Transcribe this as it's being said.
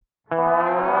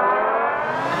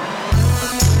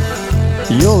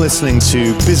You're listening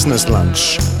to Business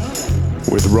Lunch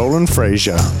with Roland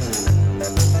Frasier.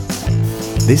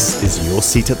 This is your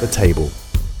seat at the table.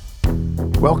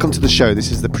 Welcome to the show.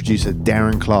 This is the producer,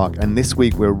 Darren Clark, and this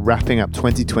week we're wrapping up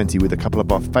 2020 with a couple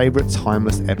of our favorite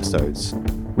timeless episodes.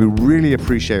 We really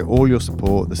appreciate all your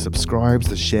support, the subscribes,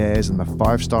 the shares, and the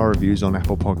 5-star reviews on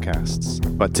Apple Podcasts.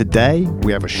 But today,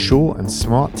 we have a short and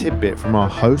smart tidbit from our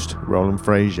host, Roland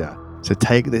Frasier. So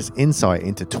take this insight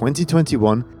into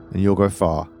 2021 and you'll go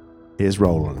far. Here's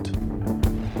Roland.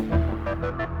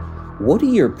 What do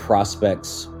your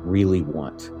prospects really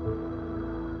want?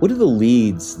 What do the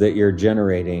leads that you're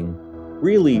generating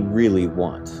really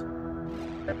want?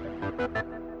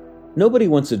 Nobody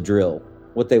wants a drill.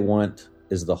 What they want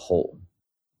is the whole.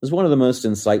 This is one of the most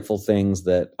insightful things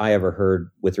that I ever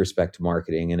heard with respect to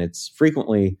marketing, and it's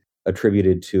frequently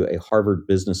attributed to a Harvard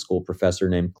Business School professor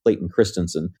named Clayton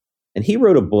Christensen. And he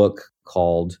wrote a book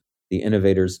called The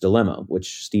Innovator's Dilemma,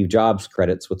 which Steve Jobs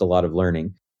credits with a lot of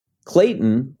learning.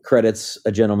 Clayton credits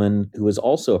a gentleman who was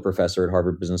also a professor at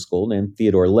Harvard Business School named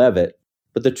Theodore Levitt.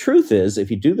 But the truth is,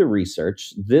 if you do the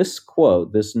research, this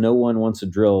quote, this "no one wants a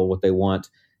drill, what they want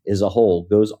is a whole,"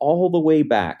 goes all the way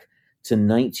back to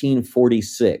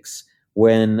 1946,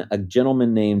 when a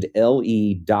gentleman named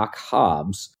L.E. Doc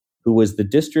Hobbs, who was the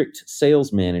district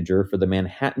sales manager for the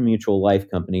Manhattan Mutual Life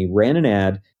Company, ran an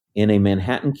ad in a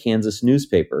Manhattan, Kansas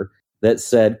newspaper that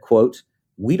said, quote,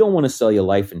 "We don't want to sell you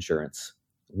life insurance.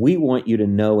 We want you to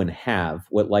know and have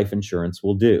what life insurance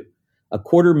will do.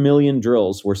 250,000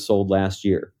 drills were sold last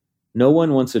year. No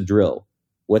one wants a drill.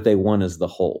 What they want is the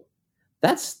whole."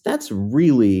 That's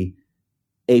really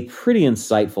a pretty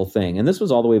insightful thing. And this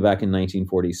was all the way back in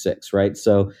 1946, right?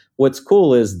 So what's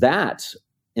cool is that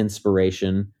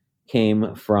inspiration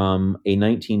came from a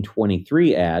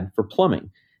 1923 ad for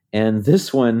plumbing. And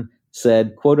this one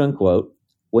said, quote unquote,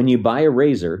 "When you buy a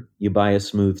razor, you buy a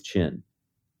smooth chin.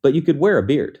 But you could wear a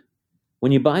beard.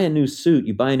 When you buy a new suit,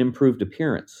 you buy an improved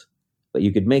appearance. But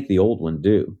you could make the old one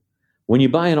do. When you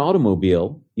buy an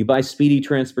automobile, you buy speedy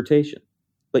transportation.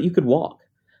 But you could walk.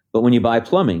 But when you buy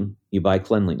plumbing, you buy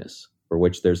cleanliness, for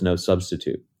which there's no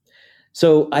substitute."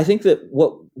 So I think that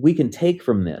what we can take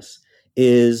from this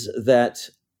is that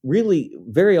really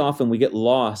very often we get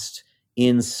lost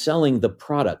in selling the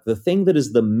product, the thing that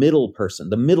is the middle person,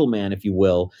 the middleman, if you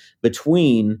will,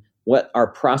 between what our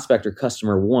prospect or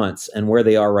customer wants and where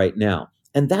they are right now.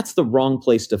 And that's the wrong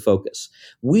place to focus.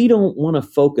 We don't want to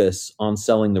focus on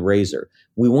selling the razor.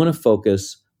 We want to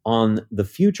focus on the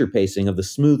future pacing of the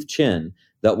smooth chin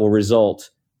that will result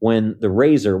when the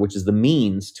razor, which is the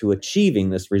means to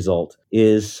achieving this result,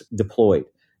 is deployed.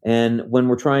 And when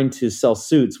we're trying to sell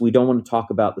suits, we don't want to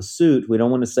talk about the suit. We don't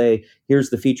want to say,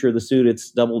 here's the feature of the suit. It's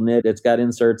double knit. It's got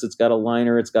inserts. It's got a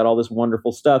liner. It's got all this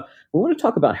wonderful stuff. We want to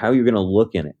talk about how you're going to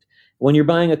look in it. When you're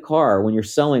buying a car, when you're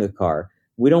selling a car,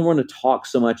 we don't want to talk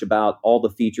so much about all the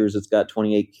features. It's got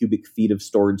 28 cubic feet of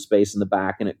storage space in the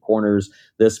back, and it corners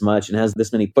this much and has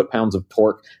this many foot-pounds of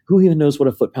torque. Who even knows what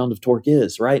a foot-pound of torque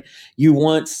is, right? You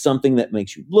want something that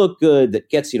makes you look good, that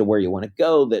gets you to where you want to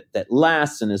go, that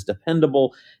lasts and is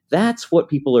dependable. That's what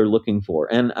people are looking for.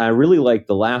 And I really like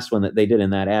the last one that they did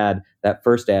in that ad, that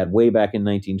first ad way back in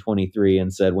 1923,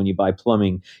 and said, when you buy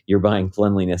plumbing, you're buying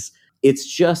cleanliness. It's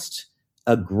just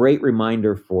a great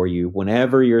reminder for you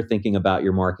whenever you're thinking about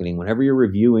your marketing, whenever you're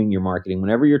reviewing your marketing,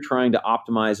 whenever you're trying to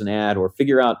optimize an ad or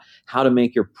figure out how to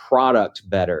make your product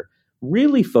better.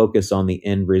 Really focus on the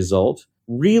end result.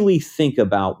 Really think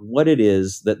about what it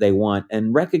is that they want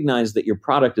and recognize that your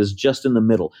product is just in the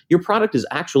middle. Your product is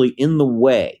actually in the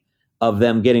way of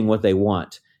them getting what they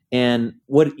want. And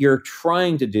what you're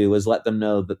trying to do is let them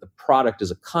know that the product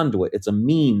is a conduit. It's a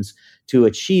means to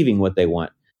achieving what they want.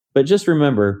 But just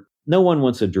remember, no one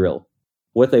wants a drill.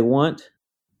 What they want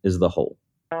is the whole.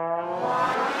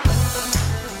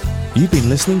 You've been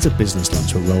listening to Business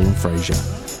Lunch with Roland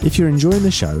Frasier. If you're enjoying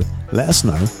the show, let us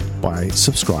know by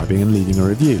subscribing and leaving a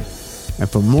review. And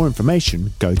for more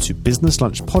information, go to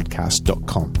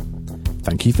businesslunchpodcast.com.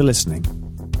 Thank you for listening.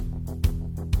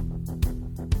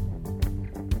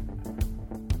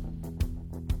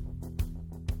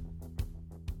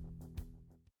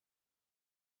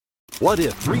 What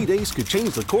if 3 days could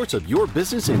change the course of your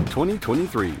business in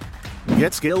 2023?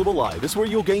 Get Scalable Live is where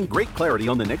you'll gain great clarity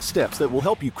on the next steps that will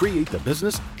help you create the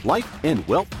business, life, and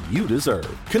wealth you deserve.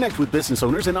 Connect with business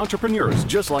owners and entrepreneurs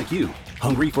just like you,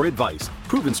 hungry for advice,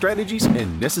 proven strategies,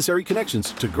 and necessary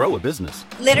connections to grow a business.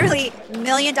 Literally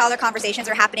million-dollar conversations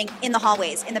are happening in the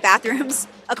hallways, in the bathrooms,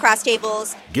 across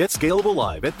tables. Get Scalable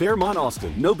Live at Fairmont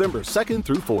Austin, November 2nd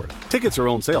through 4th. Tickets are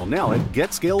on sale now at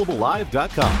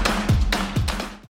GetScalableLive.com.